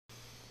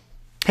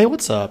Hey,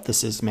 what's up?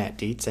 This is Matt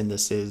Dietz, and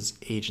this is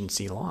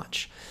Agency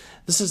Launch.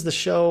 This is the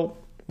show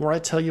where I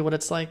tell you what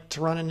it's like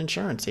to run an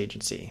insurance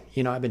agency.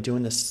 I've been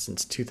doing this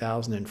since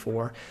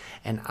 2004,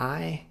 and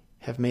I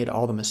have made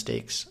all the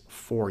mistakes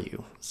for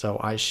you. So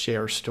I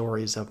share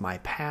stories of my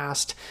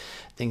past,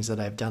 things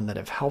that I've done that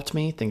have helped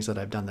me, things that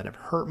I've done that have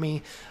hurt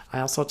me. I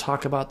also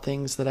talk about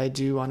things that I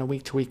do on a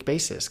week-to-week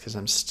basis because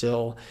I'm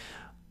still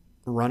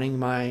running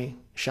my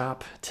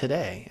shop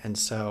today. And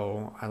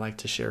so I like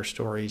to share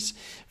stories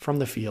from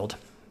the field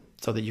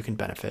so that you can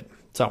benefit.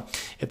 So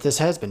if this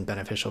has been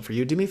beneficial for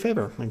you, do me a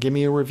favor and give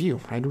me a review.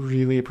 I'd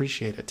really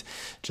appreciate it.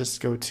 Just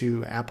go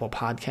to Apple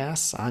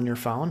Podcasts on your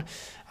phone,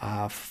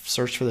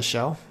 search for the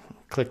show,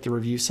 click the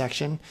review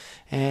section,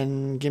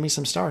 and give me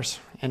some stars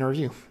and a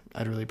review.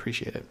 I'd really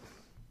appreciate it.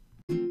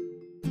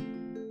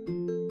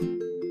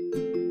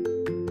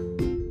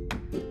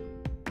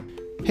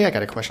 Hey, I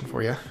got a question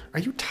for you. Are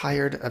you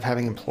tired of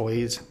having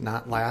employees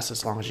not last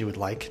as long as you would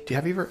like?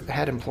 Have you ever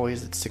had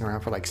employees that stick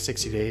around for like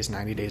 60 days,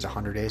 90 days,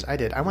 100 days? I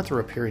did. I went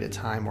through a period of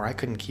time where I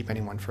couldn't keep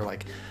anyone for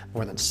like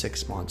more than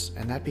 6 months,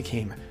 and that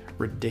became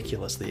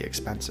ridiculously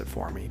expensive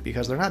for me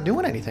because they're not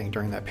doing anything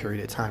during that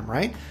period of time,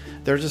 right?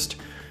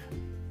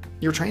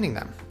 You're training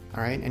them.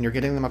 All right. And you're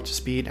getting them up to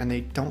speed and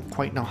they don't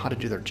quite know how to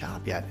do their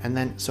job yet. And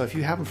then, so if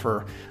you have them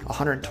for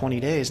 120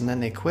 days and then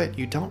they quit,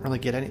 you don't really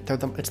get any,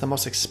 it's the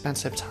most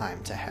expensive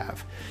time to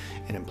have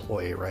an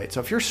employee, right?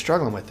 So if you're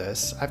struggling with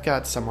this, I've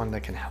got someone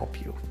that can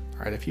help you. All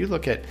right. If you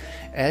look at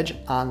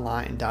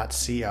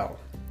edgeonline.co,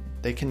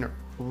 they can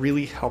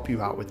really help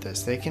you out with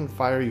this. They can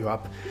fire you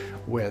up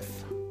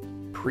with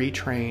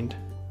pre-trained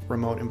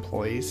remote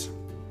employees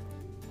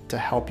to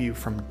help you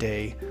from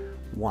day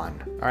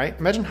one. All right.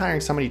 Imagine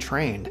hiring somebody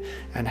trained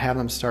and have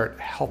them start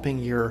helping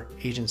your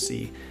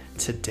agency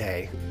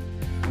today.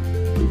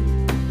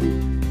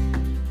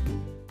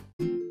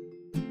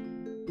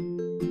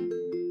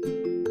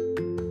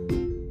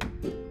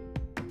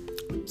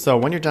 So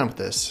when you're done with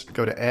this,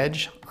 go to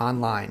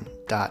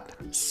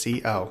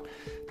edgeonline.co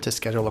to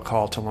schedule a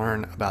call to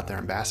learn about their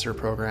ambassador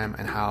program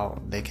and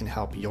how they can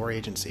help your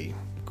agency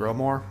grow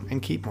more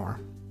and keep more.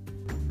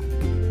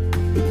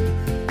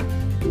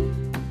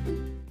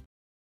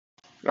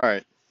 All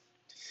right.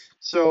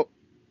 So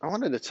I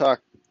wanted to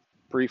talk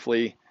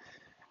briefly.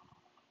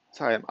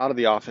 Sorry, I'm out of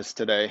the office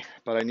today,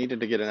 but I needed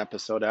to get an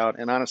episode out.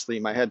 And honestly,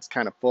 my head's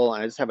kind of full,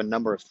 and I just have a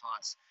number of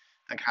thoughts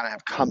that kind of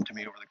have come to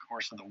me over the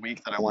course of the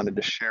week that I wanted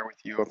to share with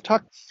you.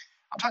 I'm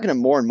talking to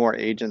more and more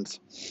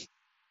agents,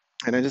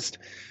 and I just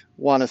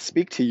want to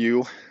speak to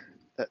you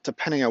that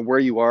depending on where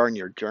you are in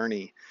your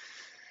journey.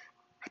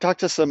 I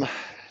talked to some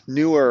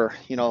newer,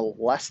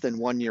 less than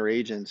 1 year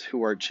agents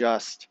who are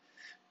just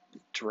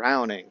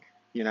drowning.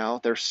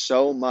 There's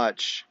so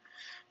much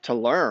to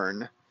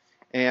learn,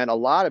 and a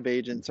lot of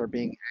agents are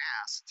being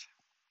asked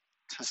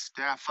to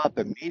staff up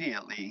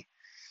immediately,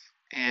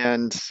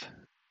 and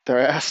they're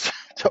asked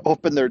to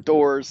open their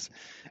doors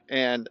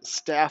and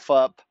staff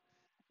up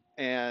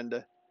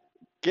and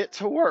get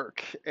to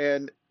work.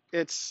 And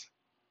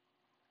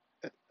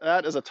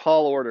that is a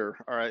tall order,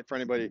 all right, for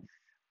anybody.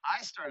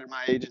 I started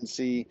my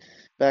agency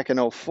back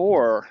in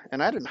 '04,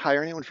 and I didn't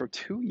hire anyone for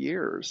 2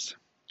 years.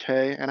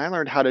 Okay. And I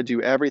learned how to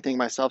do everything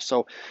myself.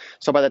 So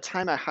by the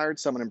time I hired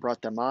someone and brought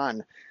them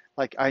on,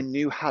 like I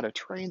knew how to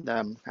train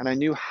them and I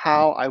knew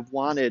how I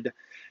wanted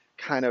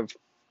kind of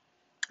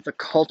the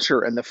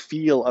culture and the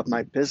feel of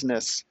my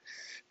business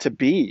to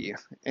be.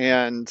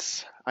 And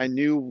I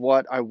knew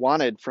what I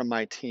wanted from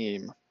my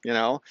team,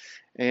 and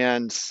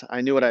I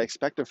knew what I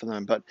expected from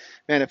them. But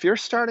man, if you're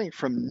starting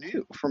if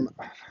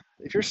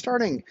you're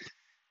starting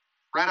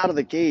right out of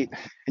the gate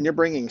and you're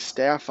bringing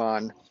staff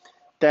on,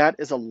 that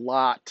is a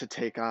lot to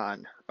take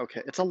on.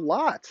 Okay, it's a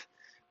lot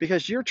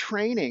because you're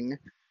training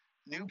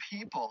new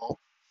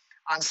people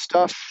on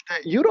stuff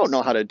that you don't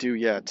know how to do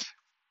yet.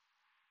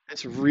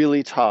 It's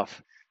really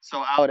tough.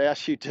 So I would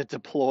ask you to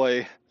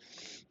deploy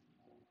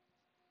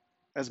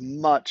as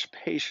much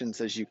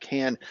patience as you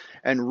can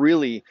and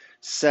really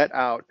set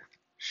out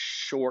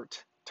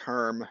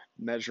short-term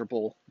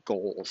measurable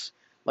goals.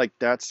 Like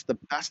that's the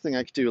best thing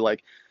I could do,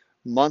 like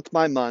month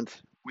by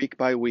month, week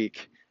by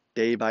week,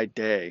 day by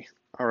day.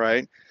 All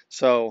right.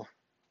 So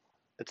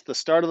it's the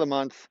start of the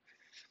month.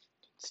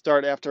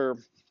 Start after,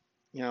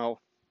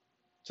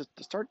 just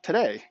start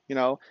today,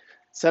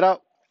 set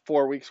out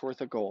 4 weeks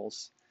worth of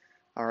goals.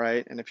 All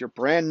right. And if you're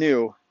brand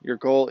new, your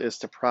goal is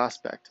to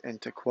prospect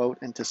and to quote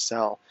and to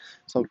sell.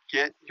 So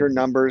get your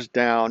numbers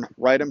down,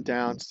 write them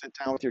down, sit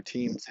down with your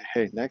team and say,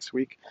 hey, next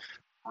week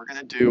we're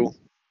going to do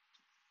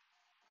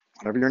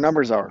whatever your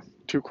numbers are.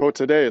 2 quotes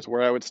a day is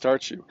where I would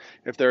start you.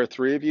 If there are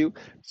 3 of you,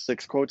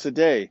 6 quotes a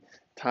day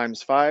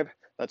times 5.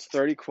 That's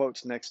 30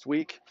 quotes next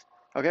week.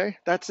 Okay,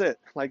 that's it.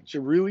 Like, you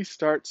really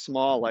start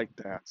small like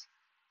that.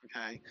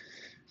 Okay,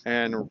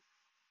 and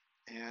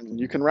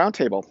you can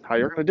roundtable how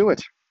you're going to do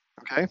it.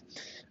 Okay,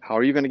 how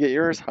are you going to get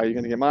yours? How are you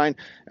going to get mine?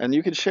 And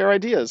you can share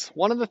ideas.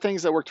 One of the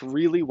things that worked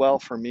really well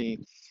for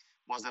me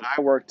was that I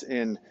worked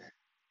in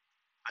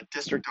a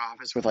district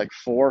office with like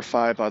 4 or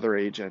 5 other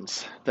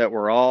agents that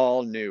were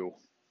all new.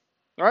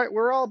 All right,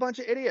 we're all a bunch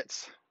of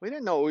idiots. We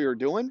didn't know what we were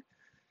doing.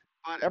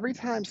 But every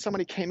time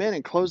somebody came in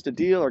and closed a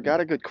deal or got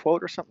a good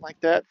quote or something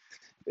like that,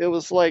 it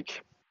was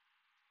like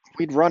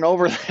we'd run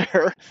over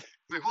there.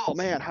 Like, whoa,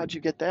 man, how'd you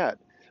get that?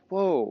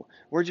 Whoa,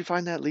 where'd you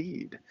find that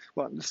lead?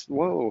 Well,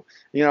 whoa,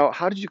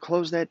 how did you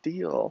close that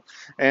deal?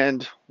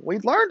 And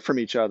we'd learn from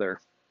each other.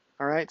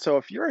 All right. So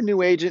if you're a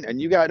new agent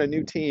and you got a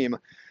new team,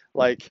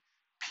 like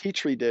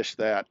petri dish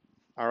that.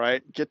 All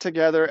right. Get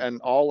together and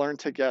all learn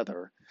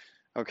together.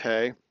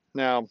 Okay.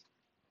 Now,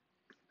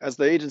 as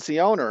the agency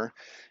owner,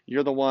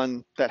 you're the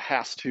one that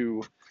has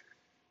to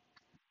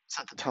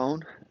set the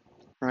tone,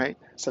 right?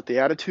 Set the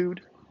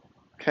attitude.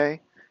 Okay.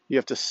 You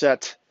have to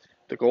set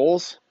the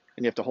goals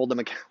and you have to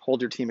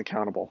hold your team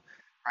accountable,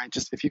 right?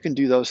 Just if you can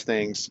do those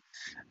things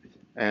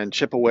and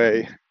chip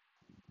away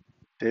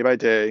day by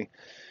day,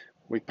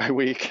 week by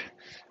week,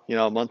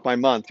 month by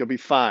month, you'll be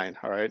fine.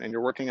 All right. And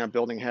you're working on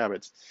building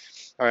habits.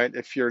 All right.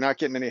 If you're not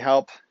getting any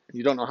help and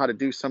you don't know how to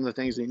do some of the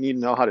things you need to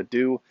know how to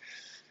do,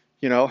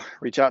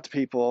 reach out to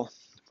people,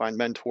 find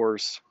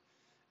mentors,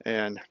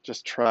 and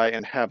just try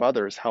and have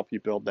others help you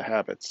build the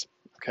habits.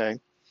 Okay.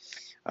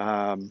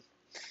 Um,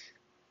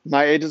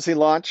 my agency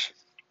launch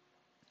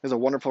is a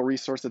wonderful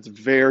resource that's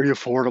very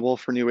affordable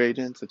for new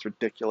agents. It's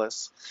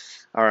ridiculous.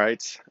 All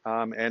right.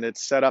 And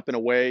it's set up in a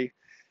way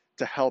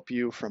to help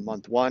you from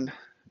month one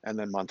and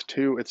then month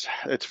two.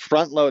 It's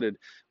front loaded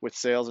with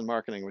sales and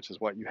marketing, which is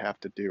what you have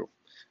to do.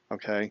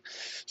 Okay.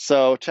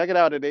 So check it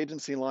out at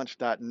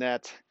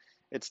agencylaunch.net.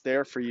 It's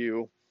there for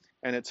you.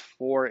 And it's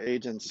for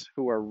agents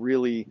who are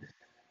really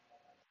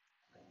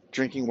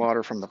drinking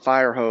water from the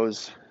fire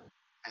hose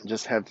and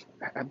just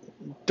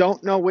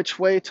don't know which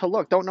way to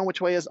look, don't know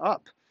which way is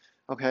up.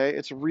 Okay.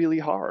 It's really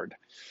hard.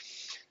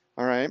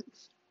 All right.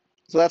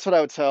 So that's what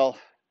I would tell,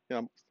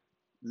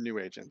 new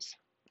agents.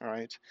 All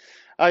right.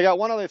 I got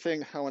one other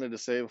thing I wanted to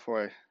say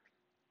before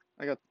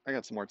I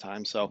got some more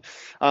time. So,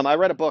 I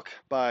read a book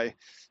by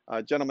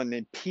a gentleman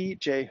named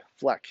P.J.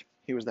 Fleck.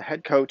 He was the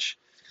head coach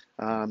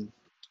um,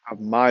 of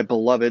my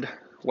beloved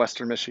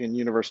Western Michigan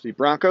University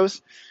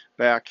Broncos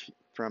back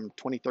from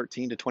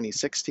 2013 to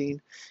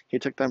 2016. He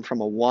took them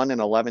from a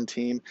 1-11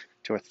 team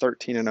to a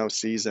 13-0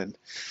 season.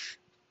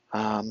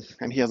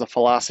 And he has a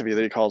philosophy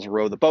that he calls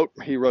row the boat.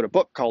 He wrote a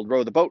book called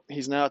Row the Boat.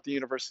 He's now at the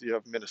University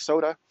of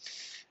Minnesota,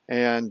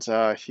 and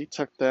he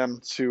took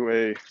them to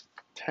a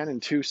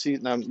 10-2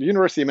 season. Now, the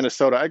University of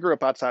Minnesota, I grew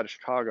up outside of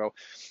Chicago,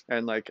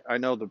 and I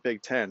know the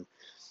Big Ten,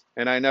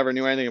 and I never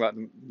knew anything about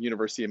the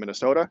University of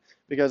Minnesota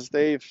because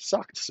they've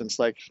sucked since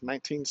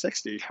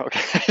 1960.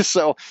 Okay,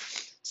 so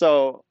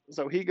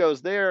he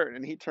goes there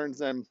and he turns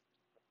them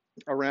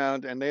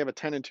around, and they have a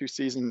 10-2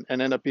 season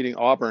and end up beating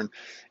Auburn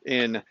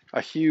in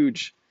a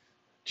huge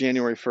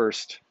January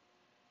 1st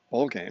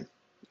bowl game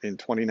in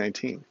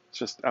 2019. It's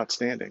just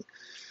outstanding.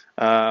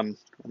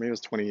 Maybe it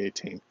was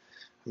 2018.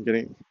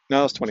 No,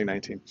 it was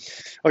 2019.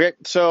 Okay,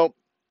 so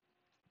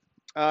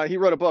he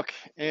wrote a book,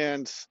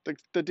 and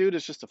the dude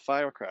is just a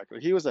firecracker.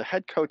 He was a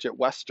head coach at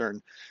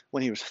Western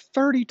when he was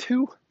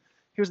 32.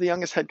 He was the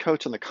youngest head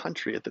coach in the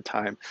country at the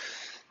time.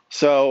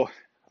 So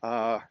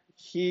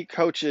he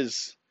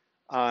coaches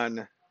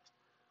on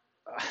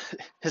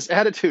his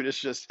attitude is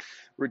just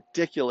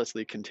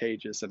ridiculously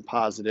contagious and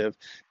positive,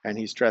 and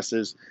he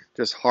stresses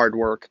just hard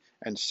work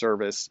and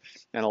service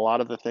and a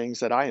lot of the things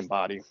that I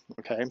embody.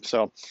 Okay,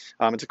 so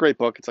it's a great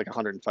book. It's like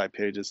 105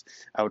 pages.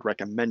 I would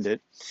recommend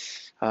it.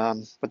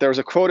 But there was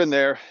a quote in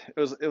there. It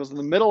was in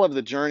the middle of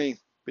the journey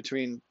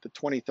between the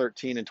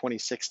 2013 and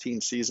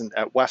 2016 season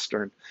at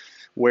Western,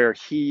 where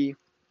he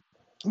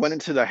went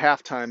into the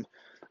halftime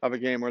of a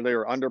game where they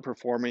were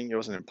underperforming. It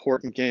was an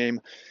important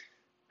game.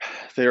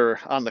 They're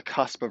on the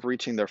cusp of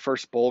reaching their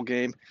first bowl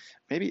game,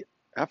 maybe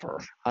ever,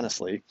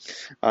 honestly.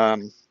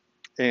 Um,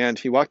 and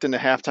he walked into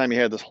halftime. He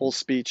had this whole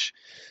speech,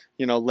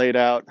 laid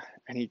out,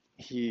 and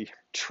he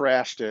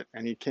trashed it.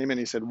 And he came in.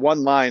 He said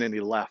one line, and he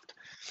left.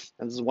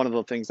 And this is one of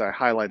the things I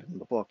highlighted in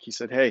the book. He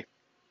said, "Hey,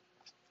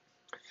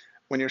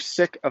 when you're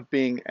sick of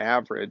being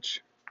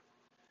average,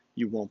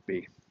 you won't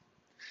be."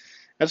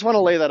 I just want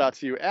to lay that out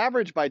to you.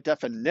 Average, by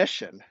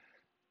definition,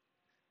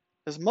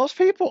 is most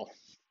people.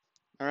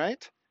 All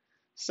right.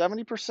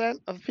 70%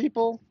 of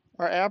people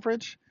are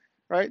average,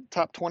 right?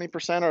 Top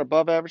 20% are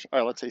above average. All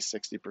right, let's say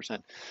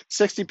 60%.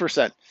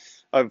 60%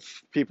 of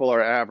people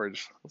are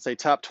average. Let's say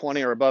top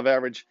 20 are above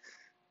average,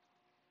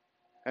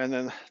 and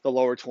then the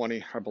lower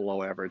 20 are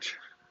below average.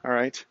 All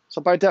right. So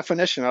by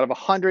definition, out of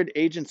 100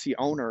 agency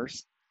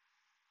owners,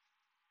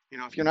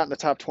 if you're not in the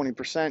top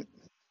 20%,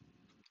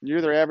 you're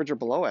either average or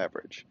below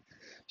average.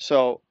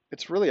 So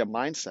it's really a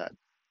mindset.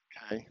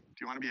 Okay. Do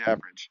you want to be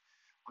average?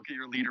 Look at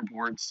your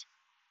leaderboards.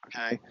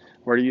 Okay.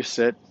 Where do you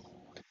sit?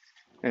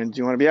 And do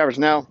you want to be average?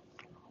 Now,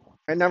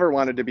 I never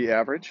wanted to be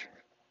average.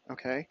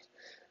 Okay.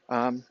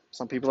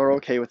 Some people are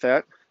okay with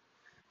that.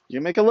 You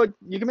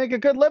can make a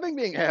good living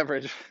being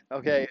average,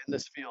 okay, in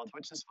this field,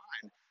 which is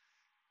fine.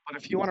 But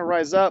if you want to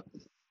rise up,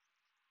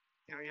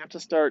 you have to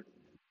start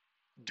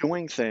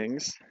doing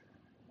things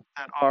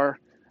that are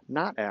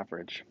not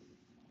average.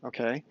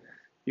 Okay.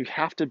 You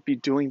have to be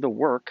doing the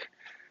work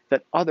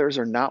that others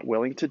are not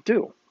willing to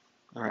do.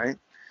 All right.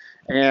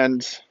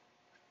 And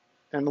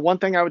the one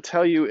thing I would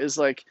tell you is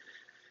like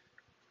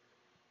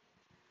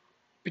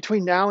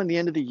between now and the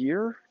end of the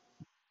year,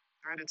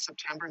 right? It's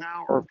September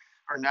now, or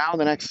now in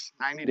the next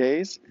 90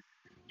 days,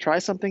 try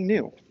something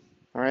new.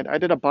 All right. I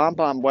did a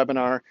BombBomb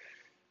webinar.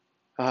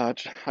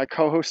 I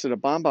co-hosted a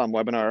BombBomb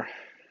webinar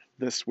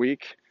this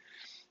week,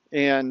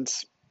 and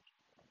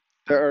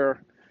there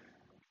are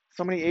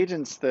so many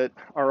agents that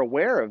are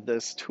aware of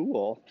this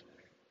tool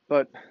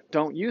but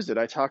don't use it.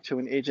 I talked to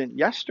an agent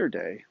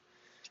yesterday.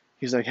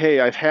 He's like, "Hey,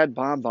 I've had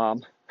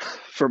BombBomb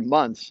for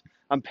months.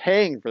 I'm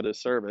paying for this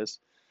service.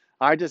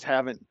 I just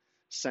haven't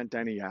sent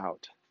any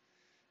out."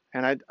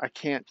 And I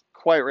can't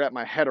quite wrap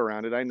my head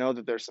around it. I know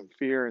that there's some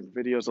fear and the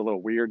video's a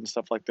little weird and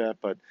stuff like that,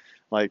 but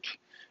like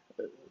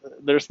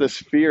there's this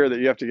fear that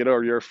you have to get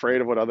over. You're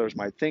afraid of what others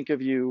might think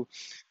of you.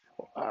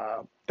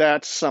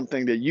 That's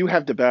something that you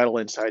have to battle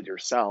inside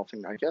yourself,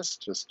 and I guess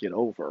just get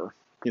over,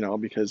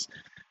 because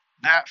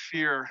that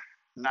fear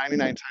 99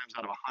 times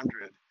out of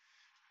 100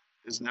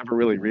 is never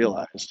really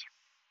realized.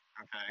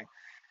 Okay.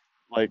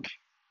 Like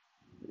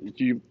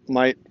you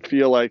might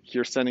feel like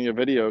you're sending a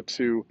video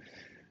to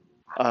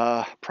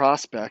a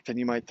prospect and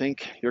you might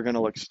think you're going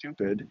to look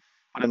stupid,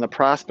 but in the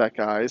prospect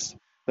eyes,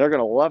 they're going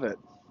to love it.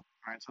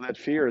 All right. So that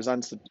fear is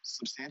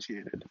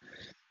unsubstantiated.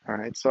 All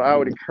right. So I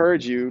would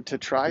encourage you to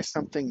try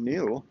something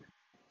new,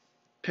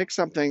 pick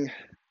something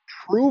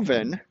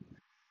proven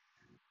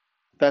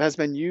that has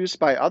been used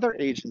by other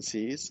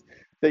agencies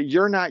that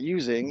you're not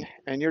using,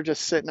 and you're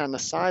just sitting on the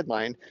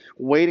sideline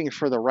waiting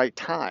for the right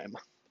time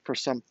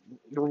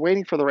you're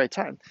waiting for the right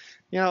time.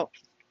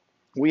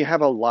 We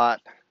have a lot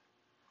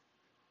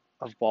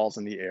of balls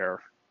in the air.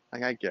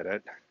 Like, I get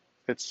it.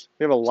 We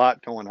have a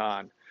lot going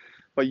on,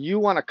 but you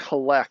want to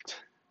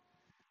collect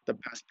the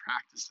best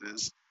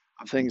practices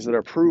of things that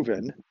are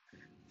proven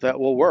that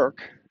will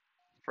work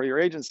for your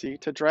agency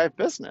to drive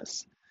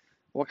business.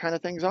 What kind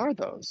of things are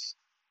those?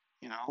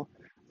 You know,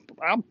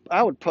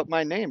 I would put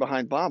my name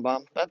behind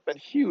BombBomb. That's been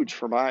huge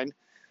for my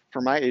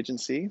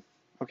agency.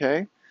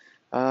 Okay.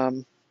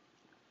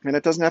 And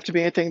it doesn't have to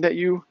be anything that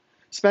you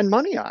spend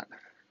money on.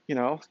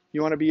 You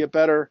want to be a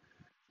better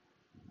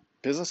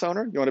business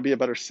owner. You want to be a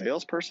better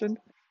salesperson.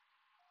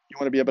 You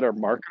want to be a better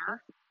marketer.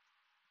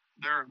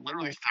 There are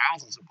literally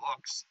thousands of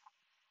books.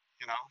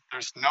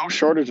 There's no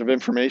shortage of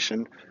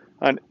information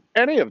on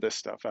any of this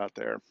stuff out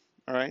there.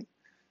 All right.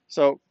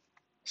 So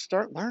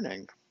start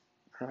learning.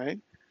 All right.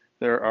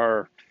 There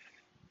are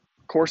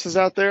courses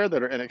out there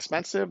that are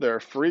inexpensive. There are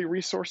free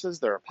resources.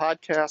 There are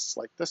podcasts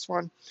like this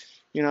one.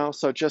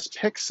 So just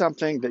pick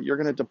something that you're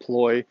going to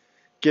deploy,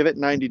 give it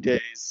 90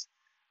 days,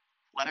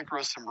 let it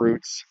grow some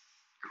roots,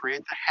 create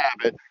the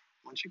habit.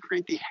 Once you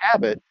create the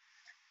habit,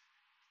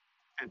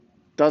 it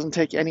doesn't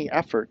take any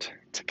effort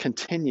to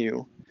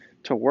continue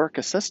to work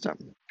a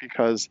system,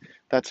 because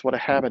that's what a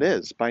habit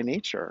is by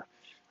nature.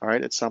 All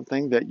right. It's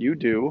something that you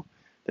do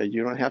that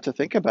you don't have to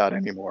think about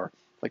anymore.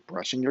 Like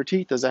brushing your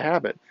teeth is a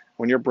habit.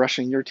 When you're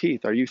brushing your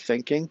teeth, are you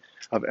thinking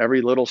of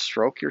every little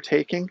stroke you're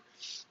taking?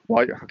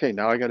 Well, okay,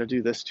 now I got to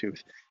do this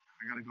tooth.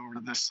 I got to go over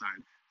to this side.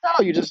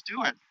 No, you just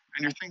do it.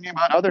 And you're thinking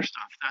about other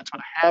stuff. That's what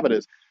a habit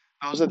is.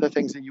 Those are the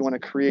things that you want to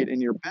create in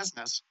your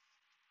business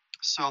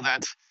so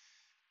that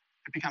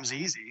it becomes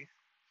easy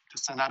to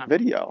send out a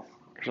video.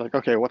 You're like,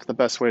 okay, what's the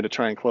best way to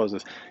try and close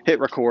this? Hit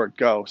record,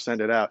 go,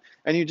 send it out.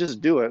 And you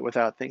just do it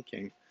without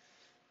thinking.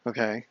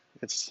 Okay?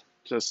 It's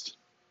just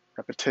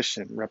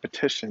repetition,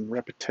 repetition,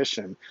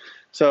 repetition.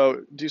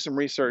 So do some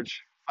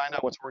research, find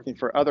out what's working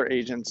for other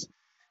agents,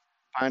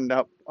 find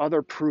out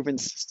other proven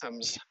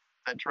systems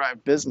that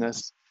drive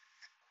business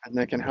and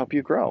that can help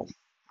you grow.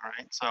 All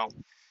right. So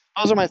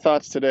those are my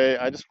thoughts today.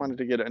 I just wanted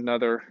to get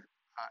another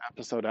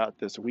episode out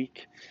this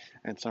week.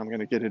 And so I'm going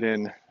to get it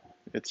in.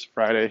 It's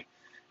Friday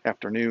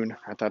afternoon.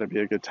 I thought it'd be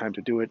a good time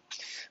to do it.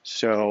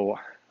 So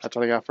that's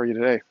what I got for you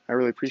today. I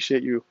really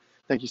appreciate you.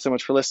 Thank you so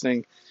much for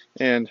listening,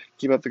 and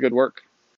keep up the good work.